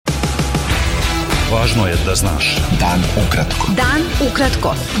Važno je da znaš. Dan ukratko. Dan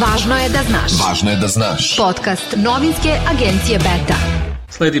ukratko. Važno je da znaš. Važno je da znaš. Podcast novinske agencije Beta.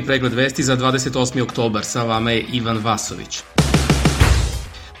 Sledi pregled vesti za 28. oktobar. Sa vama je Ivan Vasović.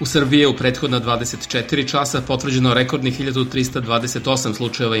 U Srbiji je u prethodna 24 časa potvrđeno rekordnih 1328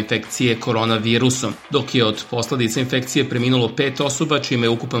 slučajeva infekcije koronavirusom, dok je od posledica infekcije preminulo 5 osoba, čime je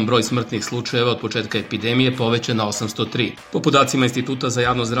ukupan broj smrtnih slučajeva od početka epidemije povećan na 803. Po podacima Instituta za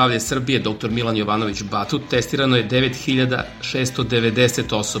javno zdravlje Srbije, dr. Milan Jovanović Batut, testirano je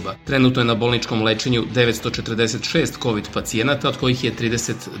 9690 osoba. Trenutno je na bolničkom lečenju 946 COVID pacijenata, od kojih je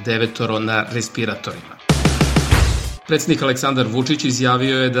 39 na respiratorima. Predsjednik Aleksandar Vučić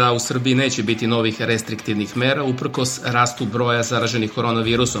izjavio je da u Srbiji neće biti novih restriktivnih mera uprkos rastu broja zaraženih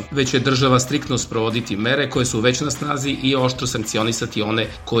koronavirusom, već će država striktno sprovoditi mere koje su već na snazi i oštro sankcionisati one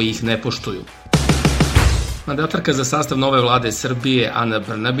koji ih ne poštuju. Mandatarka za sastav nove vlade Srbije Ana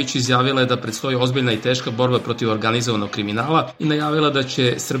Brnabić izjavila je da predstoji ozbiljna i teška borba protiv organizovanog kriminala i najavila da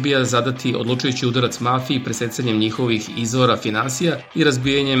će Srbija zadati odlučujući udarac mafiji presecanjem njihovih izvora finansija i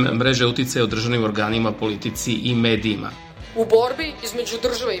razbijanjem mreže uticaja u državnim organima, politici i medijima. U borbi između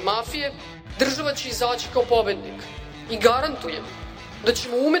države i mafije država će izaći kao pobednik i garantujem da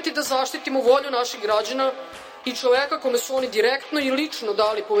ćemo umeti da zaštitimo volju naših građana i čoveka kome su oni direktno i lično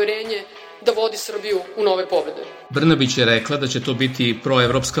dali poverenje da vodi Srbiju u nove pobede. Brnabić je rekla da će to biti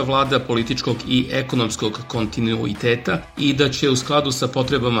proevropska vlada političkog i ekonomskog kontinuiteta i da će u skladu sa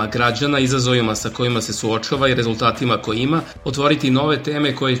potrebama građana, izazovima sa kojima se suočava i rezultatima koje ima, otvoriti nove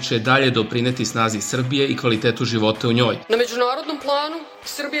teme koje će dalje doprineti snazi Srbije i kvalitetu života u njoj. Na međunarodnom planu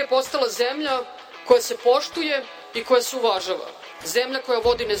Srbija je postala zemlja koja se poštuje i koja se uvažava. Zemlja koja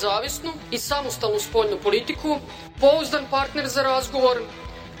vodi nezavisnu i samostalnu spoljnu politiku, pouzdan partner za razgovor,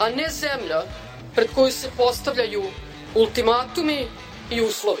 a ne zemlja pred koju se postavljaju ultimatumi i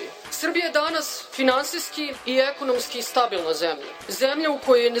uslovi. Srbija je danas finansijski i ekonomski stabilna zemlja. Zemlja u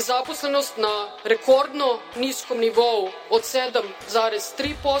kojoj je nezaposlenost na rekordno niskom nivou od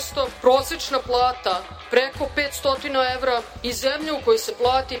 7,3%, prosečna plata preko 500 evra i zemlja u kojoj se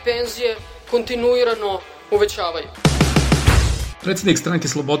plate i penzije kontinuirano uvećavaju. Predsjednik stranke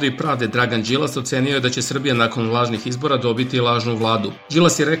Slobode i pravde Dragan Đilas ocenio je da će Srbija nakon lažnih izbora dobiti lažnu vladu.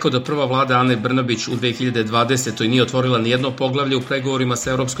 Đilas je rekao da prva vlada Ane Brnabić u 2020. nije otvorila nijedno poglavlje u pregovorima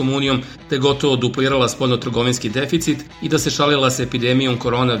sa Europskom unijom, te gotovo duplirala spoljnotrgovinski deficit i da se šalila sa epidemijom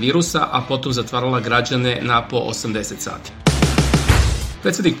koronavirusa, a potom zatvarala građane na po 80 sati.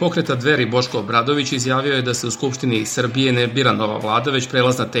 Predsjednik pokreta Dveri Boško Obradović izjavio je da se u Skupštini Srbije ne bira nova vlada, već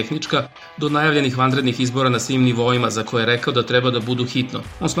prelazna tehnička do najavljenih vanrednih izbora na svim nivoima, za koje je rekao da treba da budu hitno.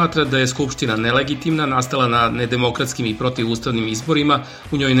 On smatra da je Skupština nelegitimna, nastala na nedemokratskim i protivustavnim izborima,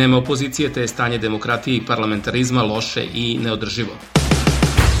 u njoj nema opozicije, te je stanje demokratije i parlamentarizma loše i neodrživo.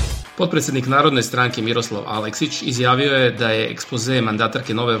 Potpredsednik Narodne stranke Miroslav Aleksić izjavio je da je ekspoze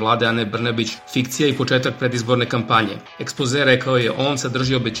mandatarke nove vlade Ane Brnabić fikcija i početak predizborne kampanje. Ekspoze, rekao je on,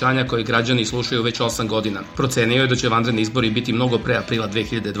 sadrži obećanja koje građani slušaju već 8 godina. Procenio je da će vanredni izbori biti mnogo pre aprila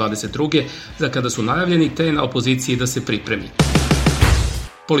 2022. za kada su najavljeni, te je na opoziciji da se pripremi.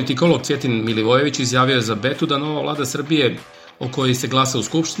 Politikolog Cvjetin Milivojević izjavio je za Betu da nova vlada Srbije o kojoj se glasa u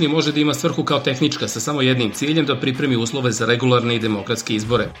Skupštini može da ima svrhu kao tehnička sa samo jednim ciljem da pripremi uslove za regularne i demokratske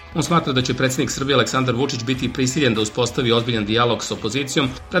izbore. On smatra da će predsjednik Srbije Aleksandar Vučić biti prisiljen da uspostavi ozbiljan dijalog s opozicijom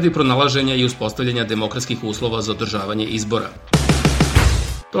radi pronalaženja i uspostavljanja demokratskih uslova za održavanje izbora.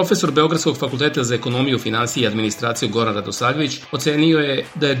 Profesor Beogradskog fakulteta za ekonomiju, finansije i administraciju Goran Radosavljević ocenio je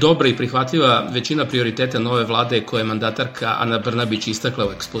da je dobra i prihvatljiva većina prioriteta nove vlade koje je mandatarka Ana Brnabić istakla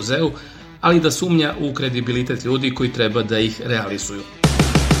u ekspozeu, ali da sumnja u kredibilitet ljudi koji treba da ih realizuju.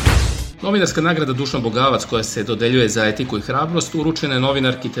 Novinarska nagrada Dušan Bogavac, koja se dodeljuje za etiku i hrabrost, uručena je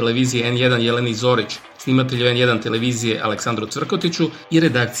novinarki televizije N1 Jeleni Zorić, snimatelju N1 televizije Aleksandru Cvrkotiću i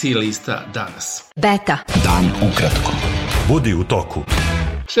redakciji lista Danas. Beta. Dan ukratko. Budi u toku.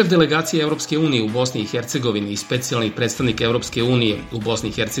 Šef delegacije Evropske unije u Bosni i Hercegovini i specijalni predstavnik Evropske unije u Bosni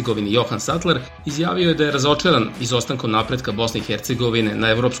i Hercegovini Johan Sattler izjavio je da je razočaran izostankom napretka Bosne i Hercegovine na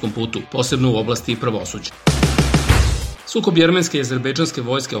evropskom putu, posebno u oblasti pravosuđa. Sukob jermenske i azerbejdžanske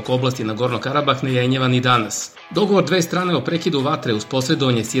vojske oko oblasti Nagorno Karabah ne jenjava ni danas. Dogovor dve strane o prekidu vatre uz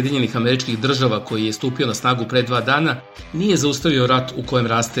posredovanje Sjedinjenih Američkih Država, koji je stupio na snagu pre 2 dana, nije zaustavio rat u kojem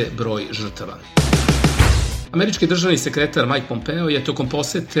raste broj žrtava. Američki državni sekretar Mike Pompeo je tokom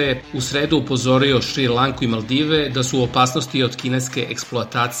posete u sredu upozorio Šri Lanku i Maldive da su u opasnosti od kineske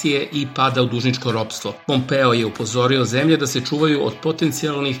eksploatacije i pada u dužničko ropstvo. Pompeo je upozorio zemlje da se čuvaju od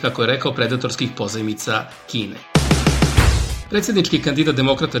potencijalnih, kako je rekao, predatorskih pozajmica Kine. Predsjednički kandidat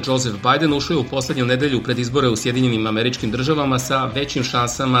demokrata Joseph Biden ušao je u poslednju nedelju pred izbore u Sjedinjenim Američkim Državama sa većim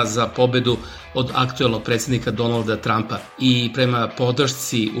šansama za pobedu od aktuelnog predsjednika Donalda Trumpa. I prema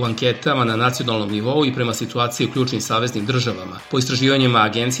podršci u anketama na nacionalnom nivou i prema situaciji u ključnim saveznim državama. Po istraživanjima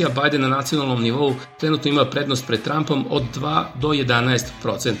agencija, Biden na nacionalnom nivou trenutno ima prednost pred Trumpom od 2 do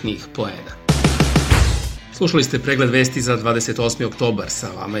 11% poena. Slušali ste pregled vesti za 28. oktobar. Sa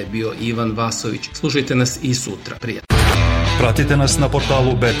vama je bio Ivan Vasović. Slušajte nas i sutra. Prijatno. Pratite nas na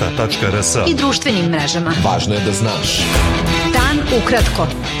portalu beta.rs I društvenim mrežama. Važno je da znaš. Dan ukratko.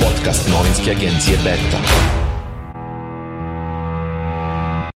 Podcast novinske agencije Beta.